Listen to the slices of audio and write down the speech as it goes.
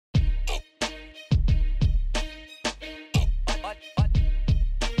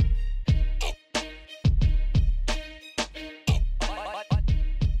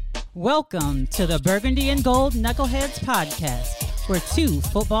Welcome to the Burgundy and Gold Knuckleheads podcast, where two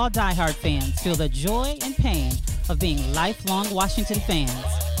football diehard fans feel the joy and pain of being lifelong Washington fans.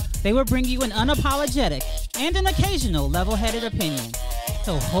 They will bring you an unapologetic and an occasional level-headed opinion.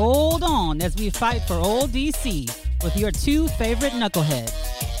 So hold on as we fight for old DC with your two favorite knuckleheads.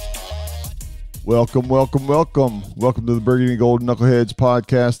 Welcome to the Burgundy and Gold Knuckleheads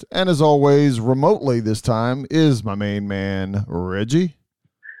podcast. And as always, remotely this time is my main man, Reggie.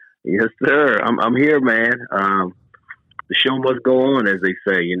 Yes, sir. I'm here, man. The show must go on, as they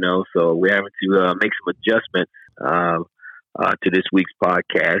say, so we're having to make some adjustments to this week's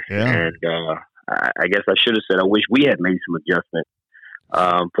podcast. Yeah. And I guess I should have said I wish we had made some adjustments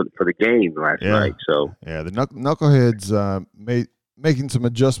for the game last night. So yeah, the Knuckleheads making some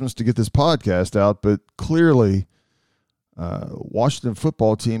adjustments to get this podcast out, but clearly Washington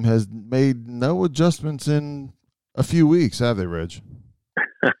football team has made no adjustments in a few weeks, have they, Reg?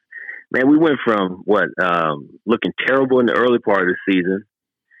 Man, we went from looking terrible in the early part of the season,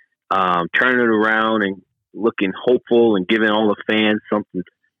 turning it around and looking hopeful and giving all the fans some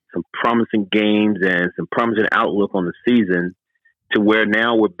promising games and some promising outlook on the season, to where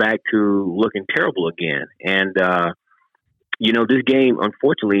now we're back to looking terrible again. And this game,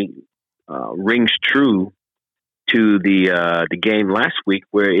 unfortunately, rings true to the game last week,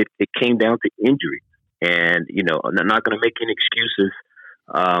 where it came down to injury. And I'm not going to make any excuses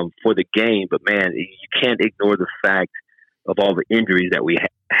for the game, but man, you can't ignore the fact of all the injuries that we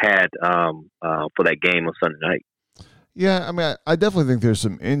had for that game on Sunday night. Yeah, I mean, I definitely think there's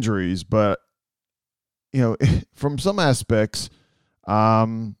some injuries, but from some aspects,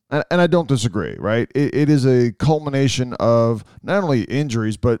 and I don't disagree, right? It is a culmination of not only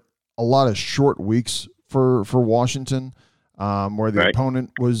injuries, but a lot of short weeks for Washington, where the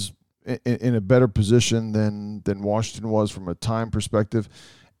opponent was in a better position than Washington was from a time perspective.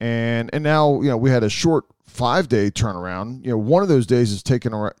 And now, we had a short 5-day turnaround. One of those days is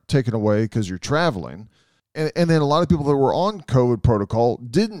taken away because you're traveling. And then a lot of people that were on COVID protocol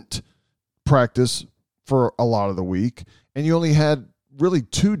didn't practice for a lot of the week. And you only had really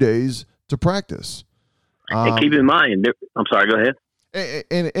 2 days to practice. And keep in mind, I'm sorry, go ahead.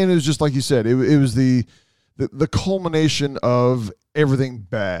 And it was just like you said, it was the culmination of everything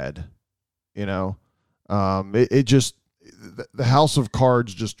bad, it just, the house of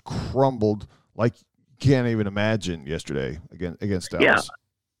cards just crumbled like you can't even imagine yesterday against Dallas.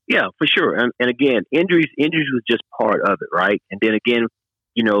 Yeah, for sure. And again, injuries was just part of it, right? And then again,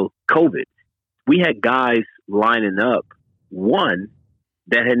 COVID. We had guys lining up, one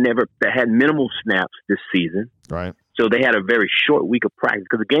that had minimal snaps this season. Right. So they had a very short week of practice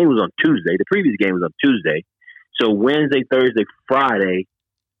because the game was on Tuesday. The previous game was on Tuesday. So Wednesday, Thursday, Friday,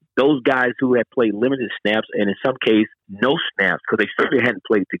 those guys who had played limited snaps and in some case no snaps because they certainly hadn't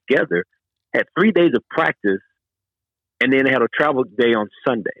played together, had 3 days of practice, and then they had a travel day on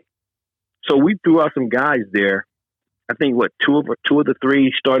Sunday. So we threw out some guys there. I think two of the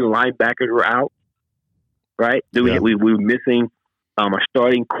three starting linebackers were out, right? Yeah. We were missing a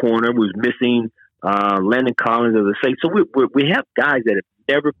starting corner. We was missing Landon Collins as a safety. So we have guys that have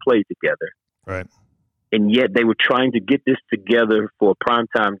never played together. Right. And yet they were trying to get this together for a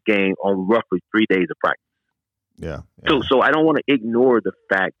primetime game on roughly 3 days of practice. Yeah. So I don't want to ignore the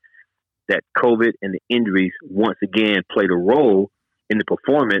fact that COVID and the injuries once again played a role in the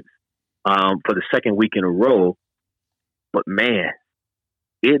performance for the second week in a row. But man,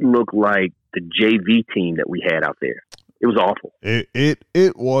 it looked like the JV team that we had out there. It was awful.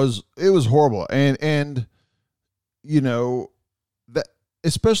 It was horrible. And that,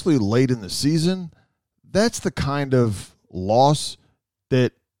 especially late in the season, that's the kind of loss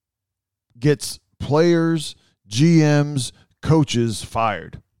that gets players, GMs, coaches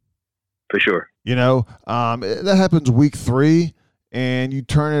fired. For sure. That happens week 3, and you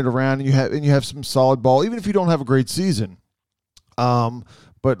turn it around, and you have some solid ball, even if you don't have a great season.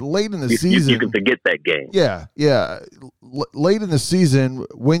 But late in the season, you can forget that game. Yeah. Late in the season,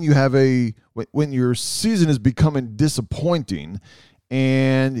 when your season is becoming disappointing,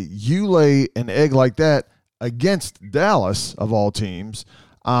 and you lay an egg like that against Dallas of all teams,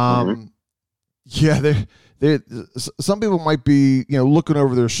 some people might be looking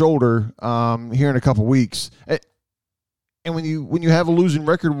over their shoulder here in a couple weeks. And when you have a losing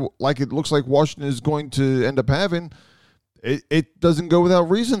record like it looks like Washington is going to end up having, it doesn't go without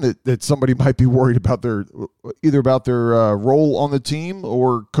reason that somebody might be worried about their role on the team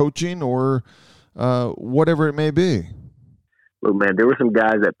or coaching or whatever it may be. Look, man, there were some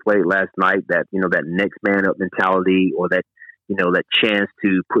guys that played last night that that next man up mentality, or that that chance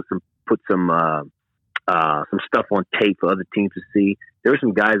to put some some stuff on tape for other teams to see. There were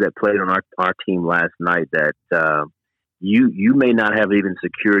some guys that played on our team last night that you may not have even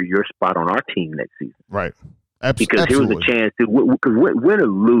secured your spot on our team next season. Right. Because absolutely. here was a chance to, because win or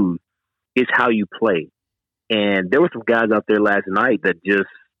lose is how you play. And there were some guys out there last night that just,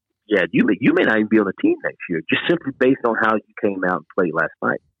 you may not even be on the team next year, just simply based on how you came out and played last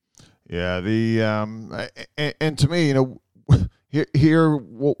night. Yeah, and to me, here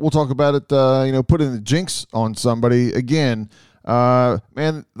we'll talk about it. Putting the jinx on somebody again.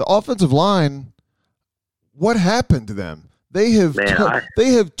 Man, the offensive line. What happened to them? They have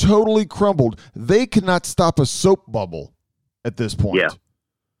totally crumbled. They cannot stop a soap bubble at this point.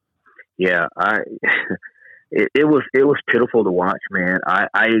 Yeah. It was pitiful to watch, man. I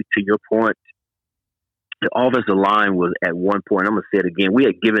to your point, the offensive line was at one point, I'm going to say it again, we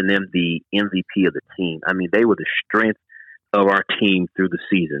had given them the MVP of the team. I mean, they were the strength of our team through the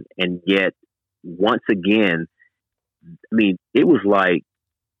season. And yet, once again, I mean, it was like,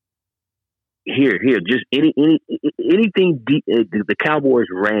 here, just anything the Cowboys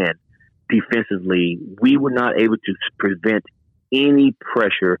ran defensively, we were not able to prevent any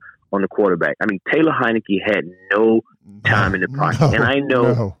pressure on the quarterback. I mean, Taylor Heineke had no time in the pocket.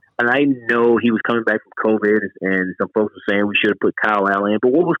 And I know he was coming back from COVID, and some folks were saying we should have put Kyle Allen in.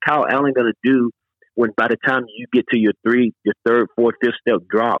 But what was Kyle Allen going to do when by the time you get to your third, fourth, fifth step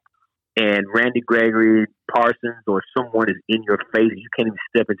drop, and Randy Gregory, Parsons, or someone is in your face, you can't even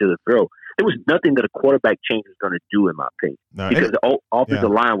step into the throw? There was nothing that a quarterback change was going to do, in my opinion, because the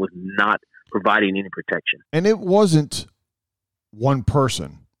offensive line was not providing any protection. And it wasn't one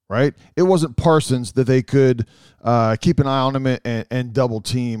person. Right, it wasn't Parsons that they could keep an eye on him and double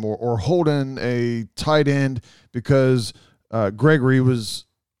team or hold in a tight end because Gregory was,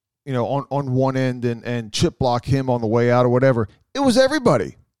 on one end and chip block him on the way out or whatever. It was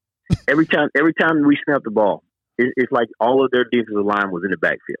everybody. Every time we snapped the ball, it's like all of their defensive line was in the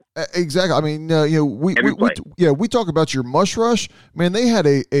backfield. Exactly. I mean, we talk about your mush rush. Man, they had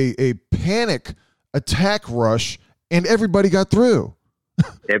a panic attack rush, and everybody got through.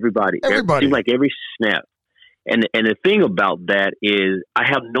 Everybody. It seemed like every snap. And the thing about that is, I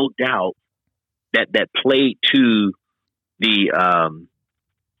have no doubt that played to the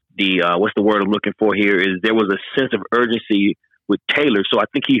what's the word I'm looking for here, is there was a sense of urgency with Taylor. So I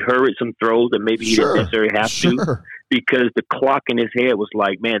think he hurried some throws that maybe he didn't necessarily have to, because the clock in his head was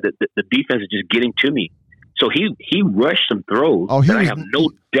like, man, the defense is just getting to me. So he rushed some throws that I have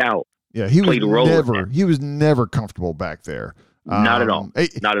no doubt. Yeah, he was never comfortable back there. Not at all.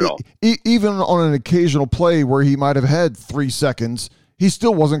 Not at all. Even on an occasional play where he might have had 3 seconds, he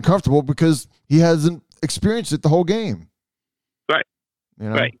still wasn't comfortable because he hasn't experienced it the whole game. Right.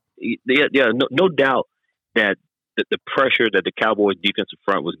 Right. Yeah. No doubt that the pressure that the Cowboys defensive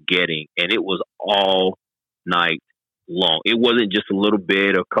front was getting, and it was all night long. It wasn't just a little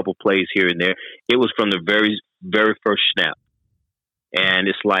bit, a couple plays here and there. It was from the very, very first snap. And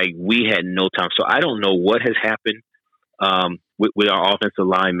it's like we had no time. So I don't know what has happened with our offensive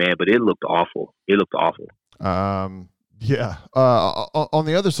line, man, but it looked awful. On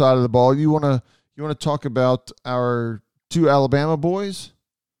the other side of the ball, you want to talk about our two Alabama boys?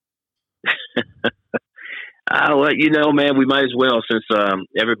 Well, man, we might as well, since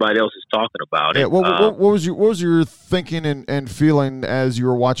everybody else is talking about it. What was your thinking and feeling as you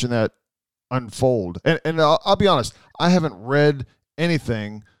were watching that unfold? And I'll be honest, I haven't read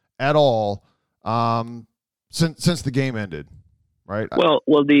anything at all since the game ended. Right. Well,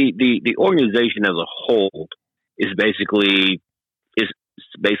 the organization as a whole is basically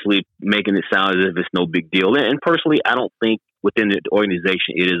making it sound as if it's no big deal. And personally, I don't think within the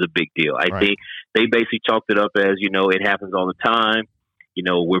organization it is a big deal. I think they basically chalked it up as, it happens all the time.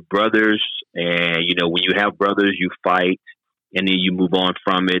 We're brothers, and when you have brothers, you fight, and then you move on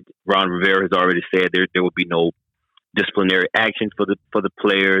from it. Ron Rivera has already said there will be no disciplinary action for the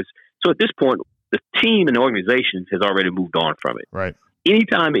players. So at this point, the team and the organization has already moved on from it. Right.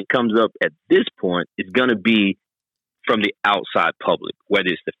 Anytime it comes up at this point, it's going to be from the outside public, whether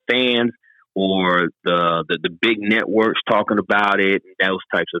it's the fans or the big networks talking about it, and those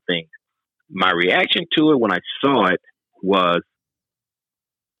types of things. My reaction to it when I saw it was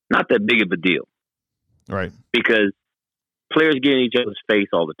not that big of a deal. Right. Because players get in each other's face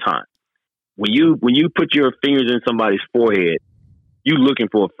all the time. When you put your fingers in somebody's forehead, you looking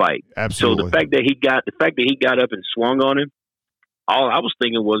for a fight. Absolutely. So the fact that he got up and swung on him, all I was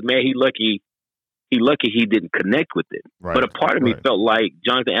thinking was, man, he lucky he didn't connect with it. Right. But a part of me felt like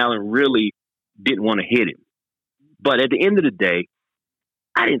Jonathan Allen really didn't want to hit him. But at the end of the day,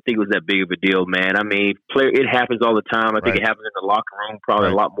 I didn't think it was that big of a deal, man. I mean, it happens all the time. I think it happens in the locker room probably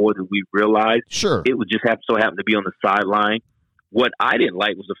a lot more than we realized. Sure. It would just so happen to be on the sideline. What I didn't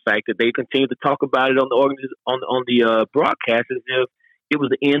like was the fact that they continued to talk about it on the broadcast as if it was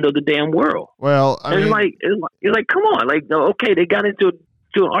the end of the damn world. Well, I mean, it's like, come on, like, okay, they got into an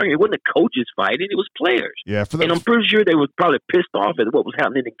argument. It wasn't the coaches fighting; it was players. Yeah, and I'm pretty sure they were probably pissed off at what was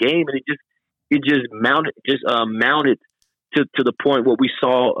happening in the game, and it just mounted to the point what we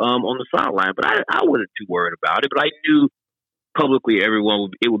saw on the sideline. But I wasn't too worried about it. But I knew publicly it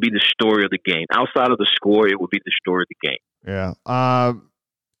would be the story of the game. Outside of the score, it would be the story of the game. Yeah.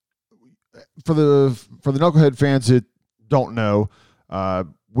 For the Knucklehead fans that don't know,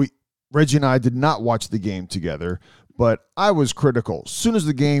 Reggie and I did not watch the game together, but I was critical. As soon as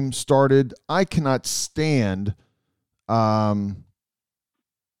the game started, I cannot stand Collinsworth,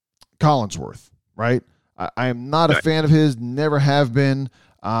 right? I am not a fan of his, never have been.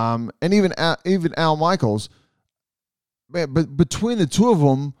 And even Al Michaels, man, but between the two of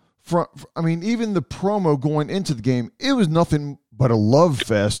them, even the promo going into the game, it was nothing but a love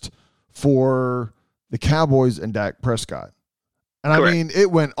fest for the Cowboys and Dak Prescott. And I mean,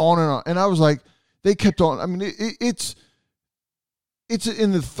 it went on and on. And I was like, they kept on. I mean, it's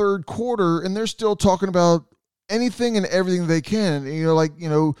in the third quarter, and they're still talking about anything and everything they can.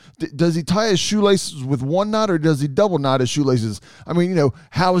 Does he tie his shoelaces with one knot or does he double knot his shoelaces? I mean,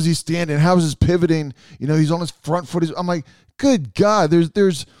 how is he standing? How is his pivoting? He's on his front foot. I'm like, good God,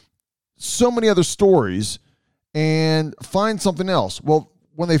 there's so many other stories, and find something else. Well,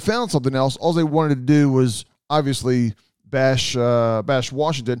 when they found something else, all they wanted to do was obviously bash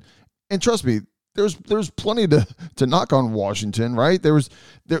Washington. And trust me, there's plenty to knock on Washington, right? There was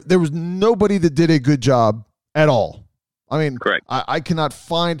nobody that did a good job at all. I mean, correct. I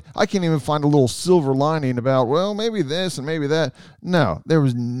can't even find a little silver lining about, well, maybe this and maybe that. No, there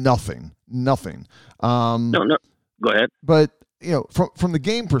was nothing. No, go ahead. But from the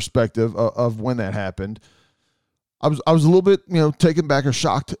game perspective of when that happened, I was a little bit taken back or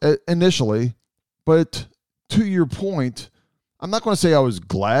shocked initially, but to your point, I'm not going to say I was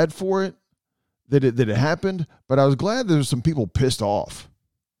glad for it that it happened, but I was glad there was some people pissed off.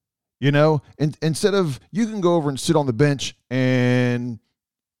 And instead of, you can go over and sit on the bench and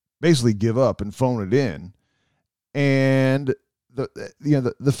basically give up and phone it in, and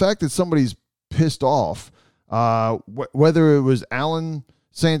the fact that somebody's pissed off, whether it was Allen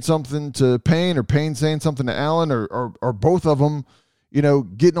saying something to Payne or Payne saying something to Allen, or both of them,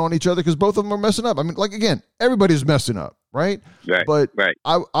 getting on each other because both of them are messing up. I mean, like, again, everybody's messing up, right? Right. But right.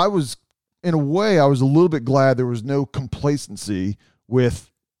 I was, in a way, I was a little bit glad there was no complacency with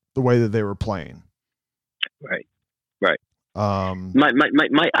the way that they were playing. Right. I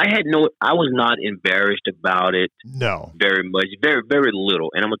was not embarrassed about it. No. Very much. Very, very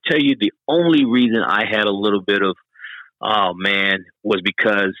little. And I'm going to tell you, the only reason I had a little bit of, oh man, was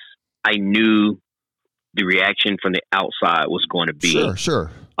because I knew the reaction from the outside was going to be.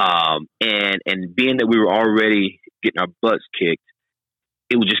 Sure. And being that we were already getting our butts kicked,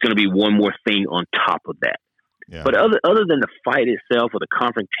 it was just going to be one more thing on top of that. Yeah. But other than the fight itself or the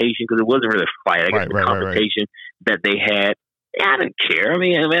confrontation, because it wasn't really a fight, I guess the confrontation that they had, I didn't care. I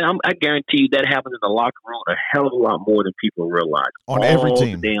mean, I guarantee you that happens in the locker room a hell of a lot more than people realize. On every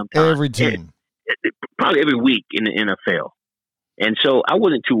team. Damn time. Every team. Probably every week in the NFL. And so I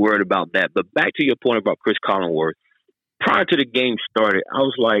wasn't too worried about that. But back to your point about Chris Collinsworth, prior to the game started, I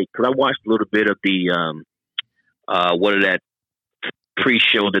was like, because I watched a little bit of the that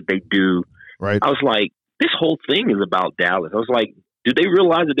pre-show that they do. Right. I was like, this whole thing is about Dallas. I was like, do they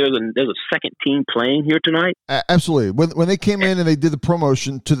realize that there's a second team playing here tonight? Absolutely. When they came in and they did the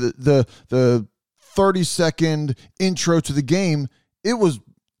promotion to the 30-second intro to the game, it was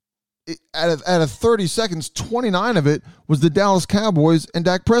out of 30 seconds, 29 of it was the Dallas Cowboys and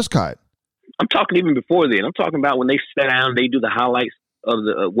Dak Prescott. I'm talking even before then. I'm talking about when they sat down, they do the highlights of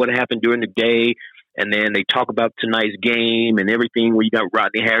what happened during the day, and then they talk about tonight's game and everything. Where you got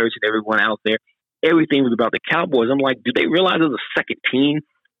Rodney Harris and everyone out there. Everything was about the Cowboys. I'm like, do they realize there's a second team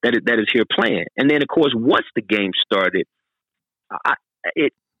that is here playing? And then, of course, once the game started,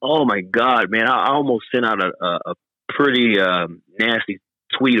 oh my God, man, I almost sent out a pretty nasty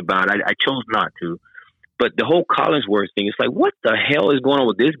tweet about it. I chose not to. But the whole Collinsworth thing, it's like, what the hell is going on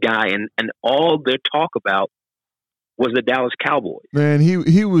with this guy? And all their talk about was the Dallas Cowboys. Man,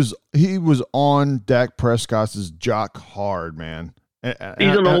 he was on Dak Prescott's jock hard, man.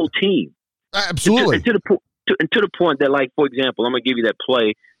 He's on the whole team. Absolutely. And to the point that, like, for example, I'm going to give you that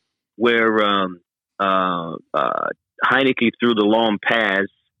play where Heineke threw the long pass,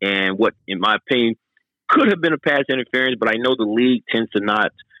 and what, in my opinion, could have been a pass interference, but I know the league tends to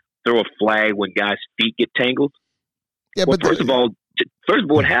not throw a flag when guys' feet get tangled. Yeah, well, but first of all,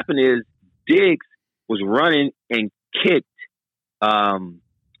 what happened is Diggs was running and kicked Terry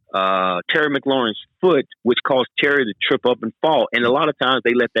McLaurin's foot, which caused Terry to trip up and fall. And a lot of times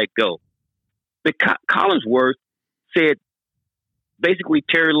they let that go. But Collinsworth said basically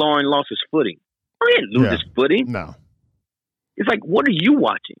Terry Lauren lost his footing. He didn't lose his footing. No. It's like, what are you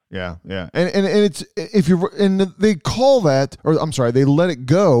watching? Yeah, and it's they call that, or I'm sorry, they let it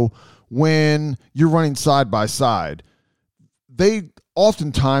go when you're running side by side. They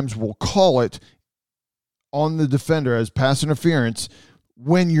oftentimes will call it on the defender as pass interference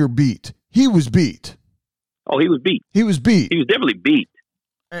when you're beat. He was beat. Oh, he was beat. He was beat. He was definitely beat.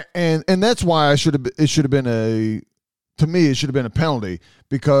 And that's why it should have been a penalty,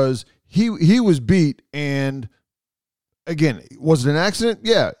 because he was beat. And again, was it an accident?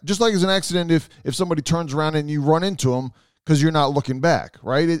 Yeah, just like it's an accident if somebody turns around and you run into them because you're not looking back,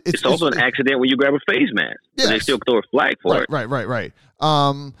 right? It's also an accident when you grab a face mask. Yes. They still throw a flag for it. Right.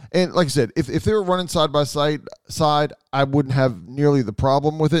 And like I said, if they were running side by side, I wouldn't have nearly the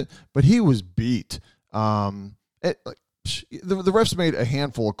problem with it. But he was beat. The refs made a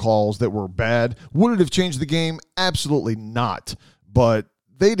handful of calls that were bad. Would it have changed the game? Absolutely not. But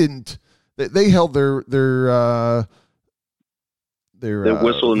they didn't. They held their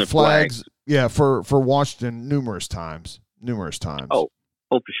whistle and the flags. Yeah, for Washington numerous times. Oh,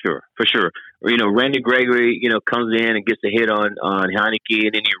 for sure. You know, Randy Gregory, comes in and gets a hit on Heineke,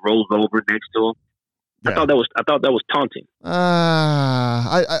 and then he rolls over next to him. Yeah. I thought that was taunting.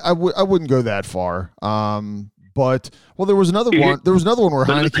 I wouldn't go that far. But there was another one. There was another one where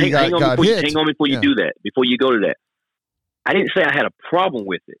Heineke got hit. Hang on before you do that. Before you go to that, I didn't say I had a problem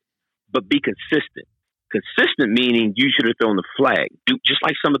with it, but be consistent. Consistent meaning you should have thrown the flag. Just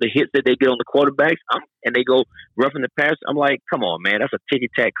like some of the hits that they get on the quarterbacks, and they go roughing the pass. I'm like, come on, man, that's a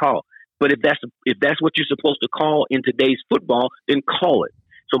ticky-tack call. But if that's what you're supposed to call in today's football, then call it.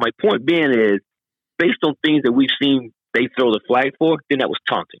 So my point being is, based on things that we've seen they throw the flag for, then that was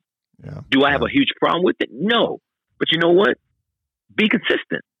taunting. Yeah. Do I have a huge problem with it? No. But you know what? Be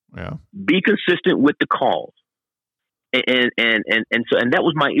consistent. Yeah. Be consistent with the calls. And that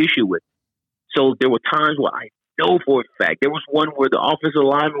was my issue with it. So there were times where I know for a fact. There was one where the offensive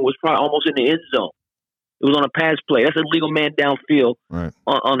lineman was probably almost in the end zone. It was on a pass play. That's a legal man downfield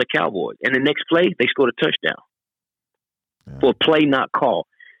on the Cowboys. And the next play, they scored a touchdown for a play not called.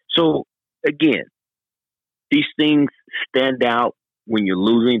 So, again, these things stand out when you're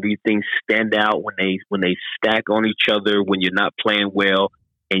losing. These things stand out when they stack on each other, when you're not playing well,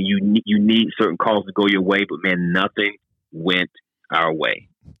 and you need certain calls to go your way. But, man, nothing went our way.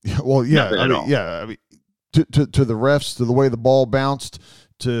 Well, yeah, I mean, to the refs, to the way the ball bounced,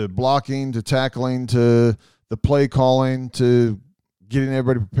 to blocking, to tackling, to the play calling, to getting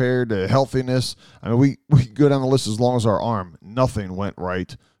everybody prepared, to healthiness. I mean, we go down the list as long as our arm. Nothing went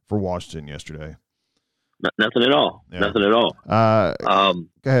right for Washington yesterday. Nothing at all. Yeah. Nothing at all. Go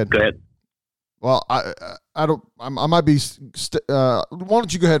ahead. Well, I might be. Why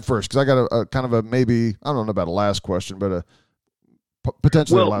don't you go ahead first? Because I got a kind of a maybe. I don't know about a last question, but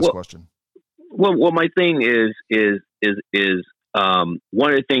potentially a last question. Well, my thing is one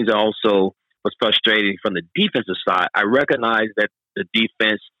of the things that also was frustrating from the defensive side. I recognize that the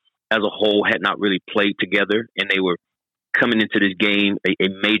defense as a whole had not really played together, and they were coming into this game, a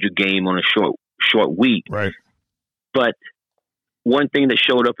major game on a short week. Right. But one thing that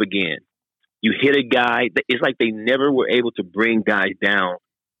showed up again, you hit a guy. It's like they never were able to bring guys down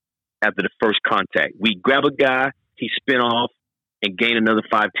after the first contact. We grab a guy, he spin off, and gain another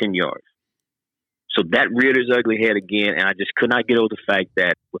 5-10 yards. So that reared its ugly head again, and I just could not get over the fact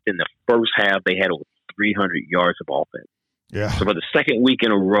that within the first half, they had over 300 yards of offense. Yeah. So for the second week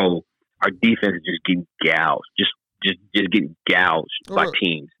in a row, our defense is just getting gouged, just getting gouged by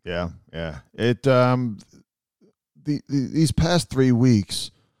teams. Yeah. It these past 3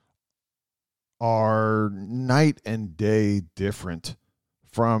 weeks are night and day different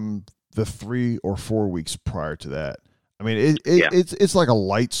from the 3 or 4 weeks prior to that. I mean, it's like a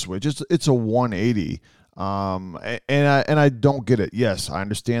light switch. It's a 180, and I don't get it. Yes, I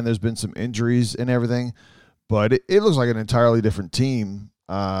understand there's been some injuries and everything, but it looks like an entirely different team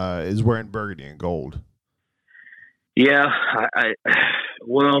is wearing burgundy and gold. Yeah, I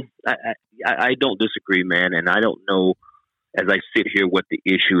don't disagree, man, and I don't know as I sit here what the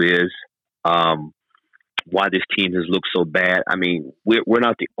issue is, why this team has looked so bad. I mean, we're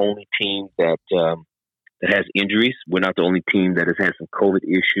not the only team that has injuries. We're not the only team that has had some COVID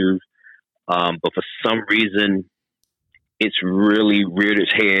issues. But for some reason, it's really reared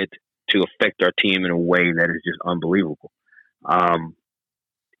its head to affect our team in a way that is just unbelievable.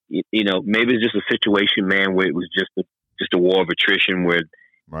 Maybe it's just a situation, man, where it was just a war of attrition where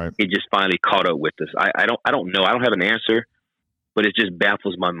right. it just finally caught up with us. I don't know. I don't have an answer, but it just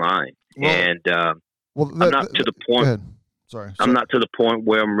baffles my mind. I'm not to the point. Go ahead. Sorry. I'm not to the point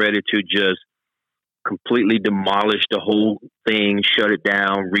where I'm ready to just completely demolish the whole thing, shut it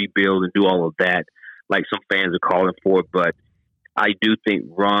down, rebuild, and do all of that, like some fans are calling for. But I do think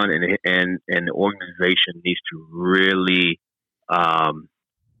Ron and the organization needs to really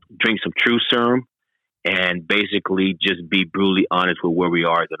drink some truth serum and basically just be brutally honest with where we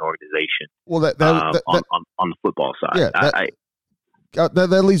are as an organization. Well, on the football side, yeah,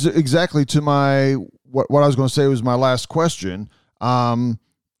 that leads exactly to what I was going to say was my last question.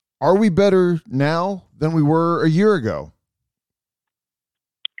 Are we better now than we were a year ago?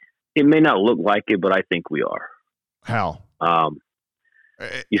 It may not look like it, but I think we are. How?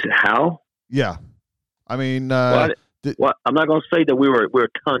 You said how? Yeah, I mean, I'm not going to say that we're a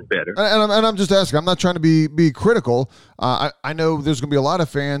ton better. And I'm just asking. I'm not trying to be critical. I know there's going to be a lot of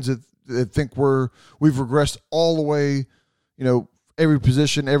fans that think we've regressed all the way. Every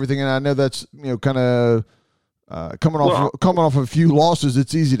position, everything, and I know that's kind of. Coming off of a few losses,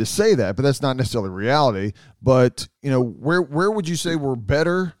 it's easy to say that, but that's not necessarily reality. But where would you say we're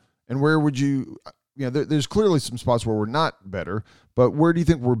better, and where would you? There's clearly some spots where we're not better, but where do you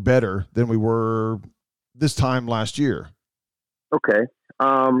think we're better than we were this time last year? Okay.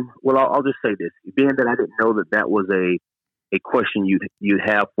 Well, I'll just say this: being that I didn't know that was a question you'd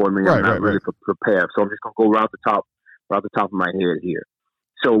have for me, I'm not really prepared, so I'm just gonna go right off the top of my head here.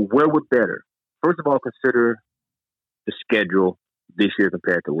 So where we're better? First of all, consider the schedule this year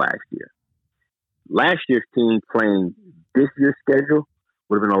compared to last year. Last year's team playing this year's schedule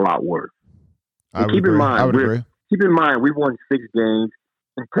would have been a lot worse. Keep in mind, we won 6 games,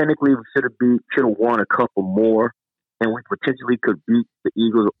 and technically we should have won a couple more, and we potentially could beat the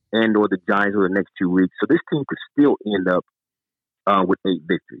Eagles and or the Giants over the next 2 weeks. So this team could still end up with 8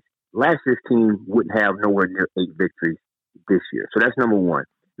 victories. Last year's team wouldn't have nowhere near 8 victories this year. So that's number one.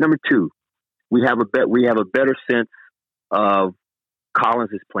 Number two, we have a better sense of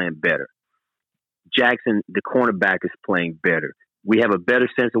Collins is playing better. Jackson, the cornerback, is playing better. We have a better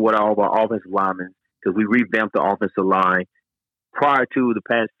sense of what all of our offensive linemen, because we revamped the offensive line. Prior to the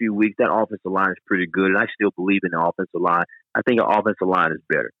past few weeks, that offensive line is pretty good, and I still believe in the offensive line. I think our offensive line is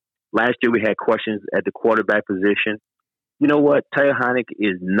better. Last year, we had questions at the quarterback position. You know what? Taylor Heinicke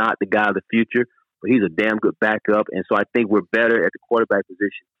is not the guy of the future, but he's a damn good backup, and so I think we're better at the quarterback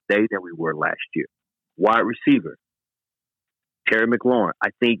position today than we were last year. Wide receiver, Terry McLaurin. I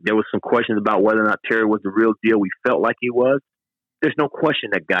think there was some questions about whether or not Terry was the real deal. We felt like he was. There's no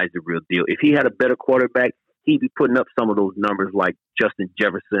question that guy's the real deal. If he had a better quarterback, he'd be putting up some of those numbers like Justin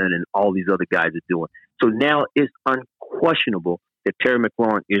Jefferson and all these other guys are doing. So now it's unquestionable that Terry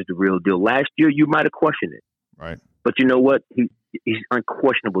McLaurin is the real deal. Last year, you might have questioned it. Right. But you know what? He's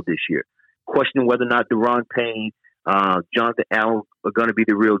unquestionable this year. Questioning whether or not Deron Payne, Jonathan Allen are going to be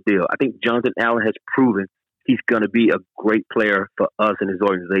the real deal. I think Jonathan Allen has proven he's going to be a great player for us and his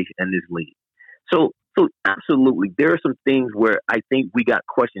organization and this league. So absolutely, there are some things where I think we got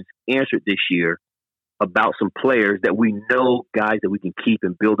questions answered this year about some players that we know, guys that we can keep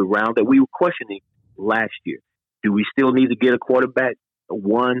and build around, that we were questioning last year. Do we still need to get a quarterback?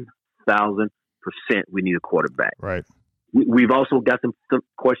 1,000% we need a quarterback. Right. We've also got some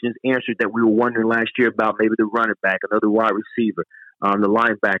questions answered that we were wondering last year about maybe the running back, another wide receiver, the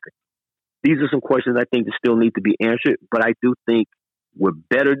linebacker. These are some questions I think that still need to be answered, but I do think we're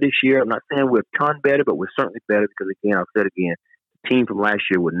better this year. I'm not saying we're a ton better, but we're certainly better because, again, I've said again, the team from last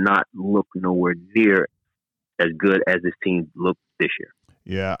year would not look nowhere near as good as this team looked this year.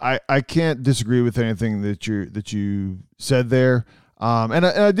 Yeah, I can't disagree with anything that you said there. And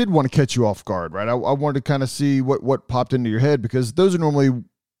I did want to catch you off guard, right? I wanted to kind of see what popped into your head, because those are normally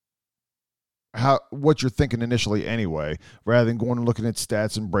what you're thinking initially anyway, rather than going and looking at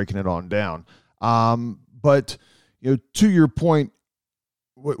stats and breaking it on down. But to your point,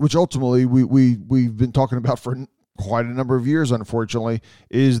 which ultimately we've been talking about for quite a number of years, unfortunately,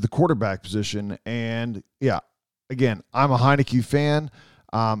 is the quarterback position. And yeah, again, I'm a Heinicke fan.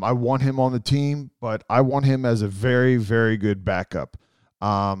 I want him on the team, but I want him as a very, very good backup.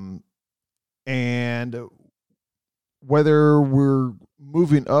 And whether we're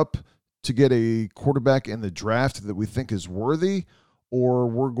moving up to get a quarterback in the draft that we think is worthy, or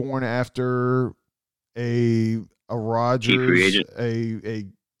we're going after a Rodgers, a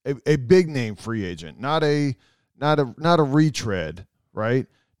big name free agent, not a retread, right?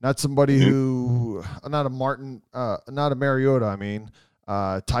 Not somebody who, not a Martin, not a Mariota. I mean,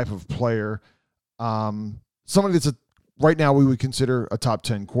 type of player. Somebody that's right now we would consider a top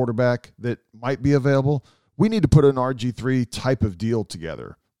 10 quarterback that might be available. We need to put an RG3 type of deal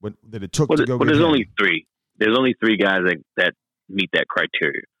together that it took to go. Well, there's only three. There's only three guys that meet that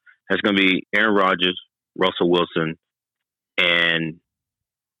criteria. That's going to be Aaron Rodgers, Russell Wilson, and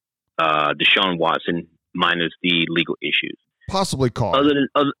Deshaun Watson, minus the legal issues. Possibly Carr.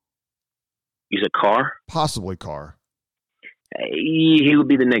 You said Carr? Possibly Carr. He would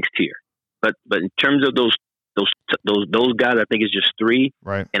be the next tier. But in terms of those guys, I think it's just three.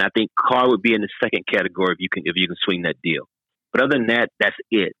 Right. And I think Carr would be in the second category if you can swing that deal. But other than that, that's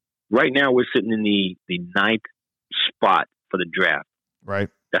it. Right now, we're sitting in the ninth spot for the draft. Right.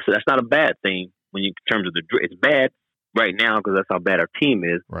 That's not a bad thing in terms of it's bad right now because that's how bad our team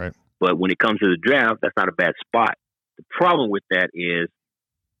is. Right. But when it comes to the draft, that's not a bad spot. The problem with that is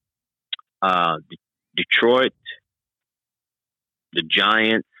Detroit, the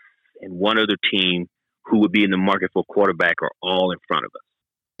Giants, and one other team who would be in the market for a quarterback are all in front of us.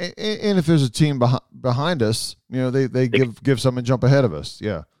 And if there's a team behind us, they give some and jump ahead of us.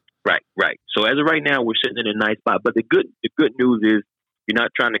 Yeah. Right. So as of right now, we're sitting in a nice spot. But the good news is you're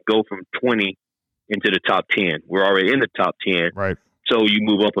not trying to go from 20 into the top 10. We're already in the top 10. Right. So you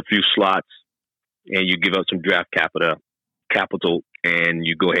move up a few slots and you give up some draft capital, and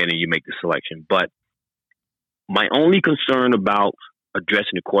you go ahead and you make the selection. But my only concern about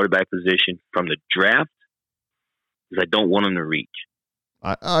addressing the quarterback position from the draft is I don't want him to reach.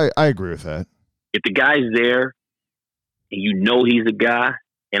 I agree with that. If the guy's there and he's a guy,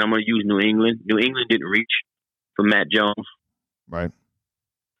 and I'm going to use New England. New England didn't reach for Matt Jones. Right.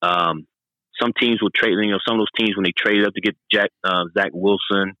 Some teams will trade, some of those teams when they traded up to get Zach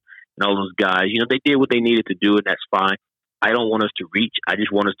Wilson and all those guys, they did what they needed to do, and that's fine. I don't want us to reach. I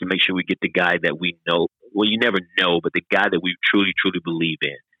just want us to make sure we get the guy that we know. Well, you never know, but the guy that we truly, truly believe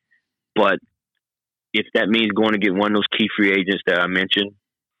in. But if that means going to get one of those key free agents that I mentioned,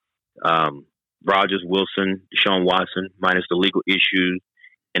 Rodgers, Wilson, Deshaun Watson, minus the legal issues,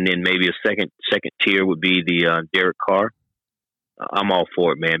 and then maybe a second tier would be the Derek Carr. I'm all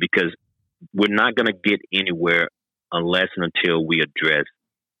for it, man, because we're not going to get anywhere unless and until we address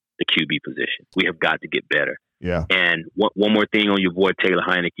the QB position. We have got to get better. Yeah. And one more thing on your boy Taylor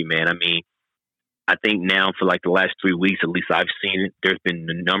Heineke, man. I mean, I think now for like the last 3 weeks, at least I've seen it, there's been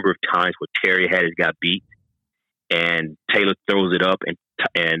a number of times where Terry had got beat, and Taylor throws it up, and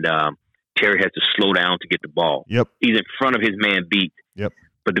Terry has to slow down to get the ball. Yep. He's in front of his man beat. Yep.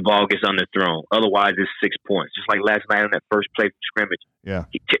 But the ball gets underthrown. Otherwise, it's 6 points. Just like last night on that first play from scrimmage. Yeah.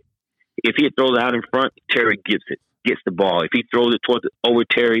 If he throws it out in front, Terry gets the ball. If he throws it over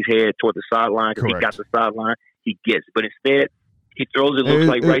Terry's head, toward the sideline, because he got the sideline, he gets. But instead, he throws it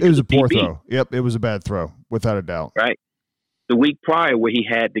right it was to a the poor DB. throw. Yep, it was a bad throw, without a doubt. Right. The week prior where he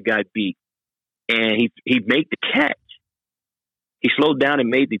had the guy beat, and he made the catch. He slowed down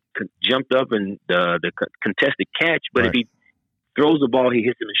and jumped up and the contested catch. But if he throws the ball, he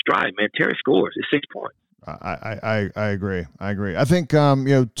hits him in stride, man. Terry scores. It's 6 points. I agree. I think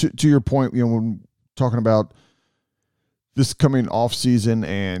to your point, when talking about this coming off season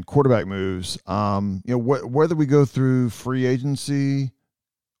and quarterback moves, whether we go through free agency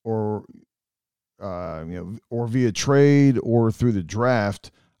or or via trade or through the draft,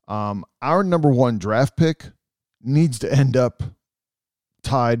 our number one draft pick needs to end up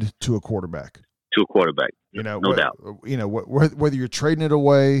tied to a quarterback. No doubt. Whether you're trading it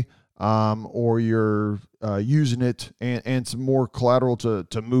away or you're using it and some more collateral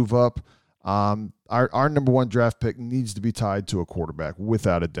to move up, our number one draft pick needs to be tied to a quarterback,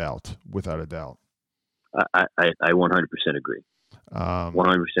 without a doubt. I 100% agree.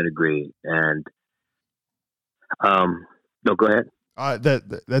 100% agree. And no, go ahead.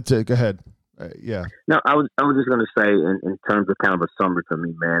 That's it. Go ahead. Yeah. No, I was just going to say in terms of kind of a summary for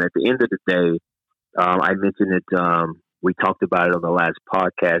me, man. At the end of the day, I mentioned it. We talked about it on the last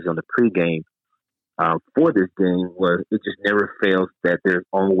podcast on the pregame for this game, where it just never fails that there's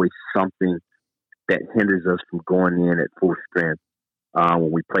always something that hinders us from going in at full strength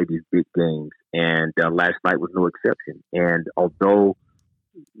when we play these big games. And last night was no exception. And although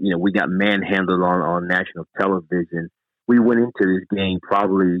we got manhandled on national television, we went into this game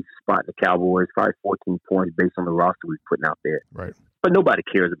probably spotting the Cowboys, probably 14 points based on the roster we're putting out there. Right. But nobody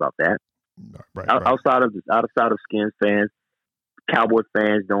cares about that. Right. Outside of Skins fans, Cowboy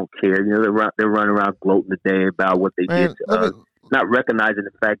fans don't care. They're running around gloating today about what they did, not recognizing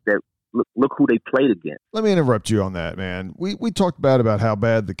the fact that look who they played against. Let me interrupt you on that, man. We talked about how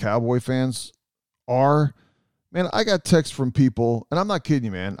bad the Cowboy fans are. Man, I got texts from people, and I'm not kidding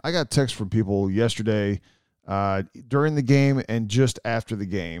you, man. I got texts from people yesterday during the game and just after the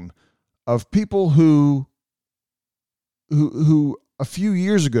game of people who a few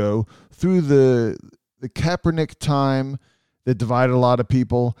years ago, through the Kaepernick time that divided a lot of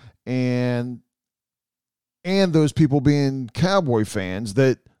people, and those people being Cowboy fans,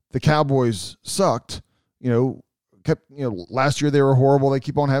 that the Cowboys sucked, last year they were horrible. They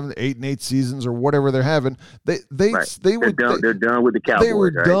keep on having 8-8 seasons or whatever they're having. They're done with the Cowboys. They were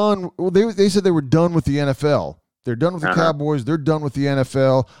done. Well, they said they were done with the NFL. They're done with the Cowboys. They're done with the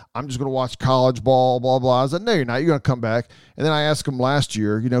NFL. I'm just going to watch college ball, blah, blah. I said, no, you're not. You're going to come back. And then I asked them last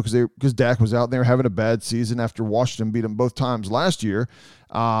year, because Dak was out and they were having a bad season after Washington beat them both times last year.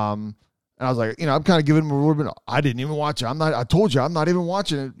 And I was like, I'm kind of giving them a little bit. I didn't even watch it. I told you I'm not even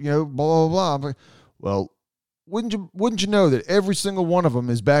watching it, blah, blah, blah. I'm like, well, wouldn't you know that every single one of them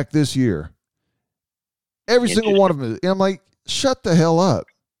is back this year? Every single one of them is. And I'm like, shut the hell up.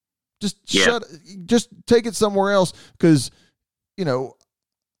 Just take it somewhere else, because,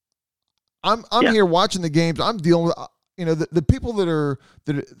 I'm here watching the games. I'm dealing with, the people that are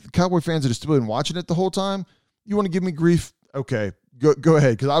the Cowboy fans that are still been watching it the whole time. You want to give me grief? Okay, go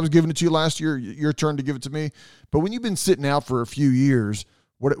ahead, because I was giving it to you last year. Your turn to give it to me. But when you've been sitting out for a few years,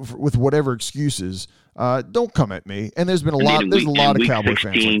 with whatever excuses, don't come at me. And there's been a lot of Cowboy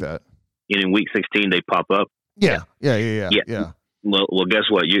fans like that. And in week 16, they pop up. Yeah. Well, guess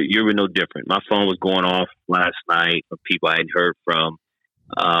what? You're no different. My phone was going off last night of people I hadn't heard from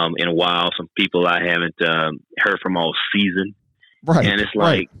in a while. Some people I haven't heard from all season. Right. And it's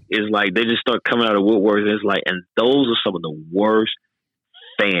like they just start coming out of woodwork. And those are some of the worst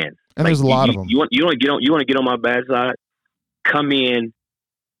fans. And there's a lot of them. You want to get on my bad side? Come in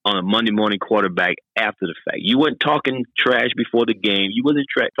on a Monday morning quarterback after the fact. You weren't talking trash before the game. You wasn't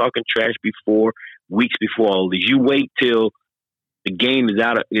talking trash before, weeks before all these. You wait till the game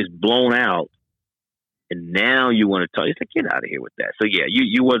is blown out, and now you want to talk. It's like, get out of here with that. So yeah,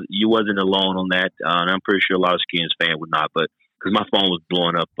 you wasn't alone on that, and I'm pretty sure a lot of Skins fans would not. But because my phone was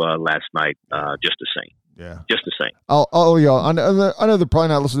blowing up last night, just the same. Yeah, just the same. Y'all. I know they're probably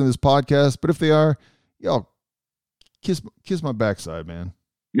not listening to this podcast, but if they are, y'all kiss my backside, man.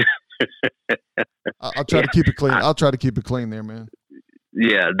 I'll try to keep it clean. I'll try to keep it clean there, man.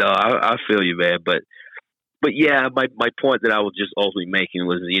 Yeah, no, I feel you, man. But yeah, my point that I was just ultimately making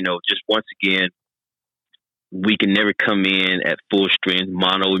was, just once again, we can never come in at full strength,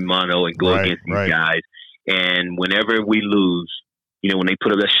 mano a mano, and go against these guys. And whenever we lose, when they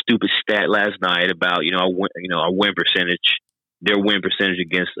put up that stupid stat last night about, our win percentage, their win percentage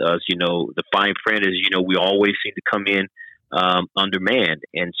against us, the fine print is, we always seem to come in undermanned.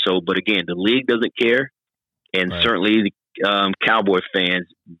 And so, but again, the league doesn't care. And certainly the Cowboy fans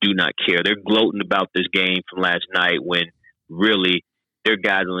do not care. They're gloating about this game from last night when really there are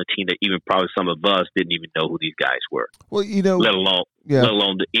guys on the team that even probably some of us didn't even know who these guys were. Well, let alone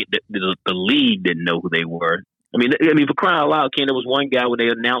the league didn't know who they were. I mean, for crying out loud, Ken, there was one guy when they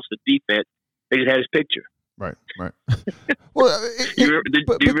announced the defense, they just had his picture. Right. Well, do you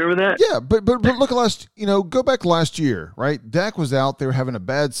remember that? Yeah, but look at go back last year, right? Dak was out. They were having a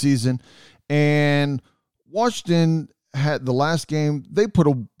bad season, and Washington had the last game. They put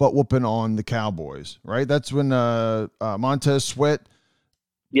a butt whooping on the Cowboys, right? That's when Montez Sweat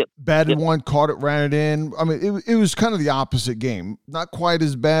batted one, caught it, ran it in. I mean, it was kind of the opposite game. Not quite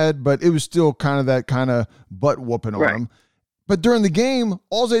as bad, but it was still kind of that kind of butt whooping on them. But during the game,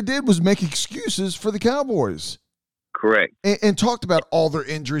 all they did was make excuses for the Cowboys. Correct. And talked about all their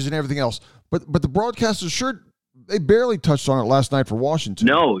injuries and everything else. But the broadcasters they barely touched on it last night for Washington.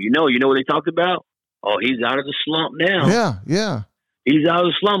 No, you know what they talked about? Oh, he's out of the slump now. Yeah. He's out of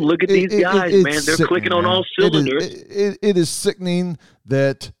the slump. Look at these guys, man. They're clicking on all cylinders. It is sickening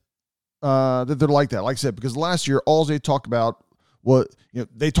that they're like that. Like I said, because last year, all they talked about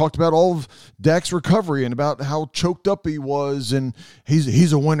they talked about all of Dak's recovery and about how choked up he was, and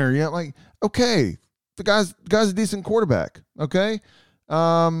he's a winner. Yeah, like, okay, the guy's a decent quarterback. Okay,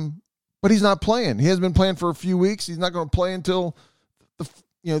 but he's not playing. He hasn't been playing for a few weeks. He's not going to play until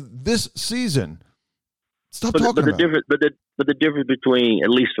this season. Stop talking about it. But the difference between, at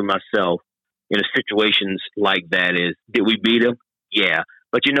least for myself, in situations like that is, did we beat him? Yeah.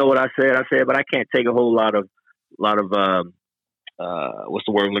 But you know what I said? I said, but I can't take a whole lot of what's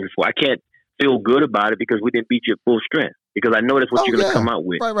the word I'm looking for? I can't feel good about it because we didn't beat you at full strength. Because I know that's what you're going to come out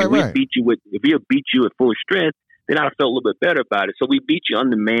with. If we beat you at full strength, then I felt a little bit better about it. So we beat you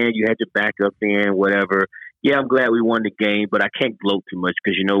undermanned. You had your backup in, whatever. Yeah, I'm glad we won the game, but I can't gloat too much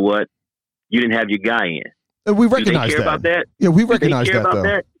because you know what? You didn't have your guy in. And we recognize that. Do they care about that? Yeah, we recognize that, though.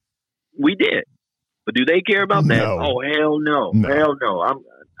 That? We did. But do they care about that? No. Oh, hell no. Hell no.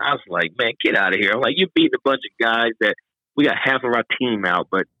 I was like, man, get out of here. I'm like, you're beating a bunch of guys that we got half of our team out,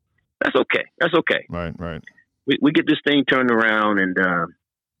 but that's okay. That's okay. Right. We get this thing turned around, and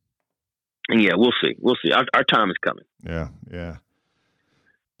yeah, we'll see. We'll see. Our time is coming. Yeah.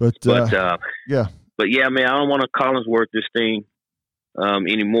 But yeah. But yeah, man, I don't want to Collinsworth this thing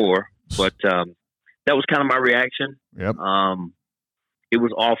anymore. But that was kind of my reaction. Yep. It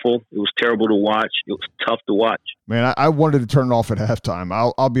was awful. It was terrible to watch. It was tough to watch. Man, I wanted to turn it off at halftime.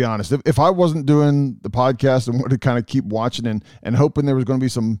 I'll be honest. If I wasn't doing the podcast and wanted to kind of keep watching and hoping there was going to be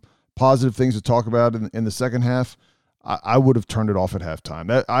some positive things to talk about in the second half, I would have turned it off at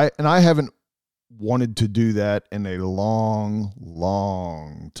halftime. I haven't wanted to do that in a long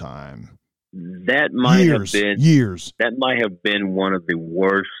time. That might have been years. That might have been one of the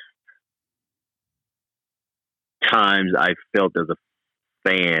worst times I felt as a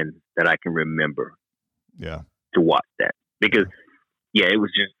fan that I can remember. Yeah. To watch that, because it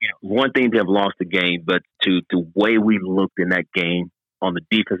was just one thing to have lost the game, but to the way we looked in that game on the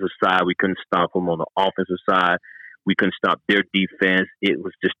defensive side, we couldn't stop them. On the offensive side, we couldn't stop their defense. It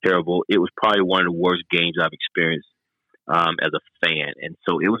was just terrible. It was probably one of the worst games I've experienced as a fan, and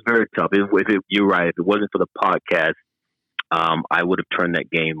so it was very tough. You're right. If it wasn't for the podcast, I would have turned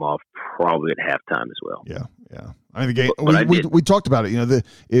that game off probably at halftime as well. Yeah. I mean, the game. We talked about it.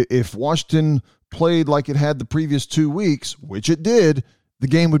 If Washington played like it had the previous 2 weeks, which it did, the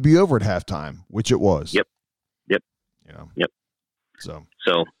game would be over at halftime, which it was. Yep. Yep. So,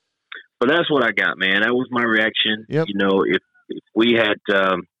 but that's what I got, man. That was my reaction. Yep. If we had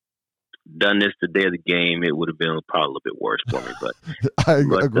done this the day of the game, it would have been probably a little bit worse for me. But I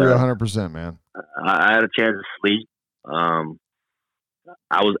agree 100%, man. I had a chance to sleep.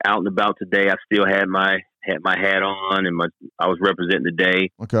 I was out and about today. I still had my hat on, and I was representing the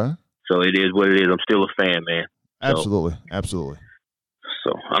day. Okay. So it is what it is. I'm still a fan, man. Absolutely.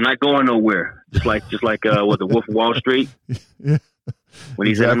 So I'm not going nowhere. Just like what the Wolf of Wall Street. Yeah. When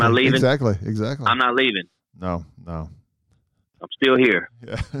he said I'm not leaving. Exactly. I'm not leaving. No. I'm still here.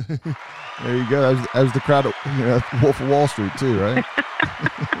 Yeah. There you go. As the crowd at Wolf of Wall Street too, right?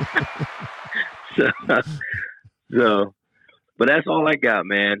 So, but that's all I got,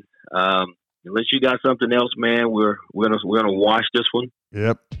 man. Unless you got something else, man, we're gonna wash this one.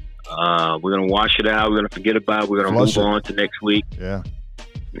 Yep. We're gonna wash it out. We're gonna forget about it. We're gonna move on to next week. Yeah.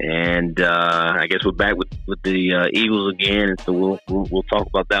 And I guess we're back with the Eagles again, and so we'll talk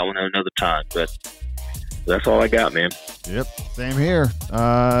about that one at another time. But that's all I got, man. Yep. Same here.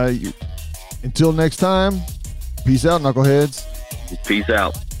 Until next time. Peace out, Knuckleheads. Peace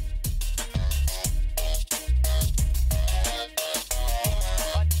out.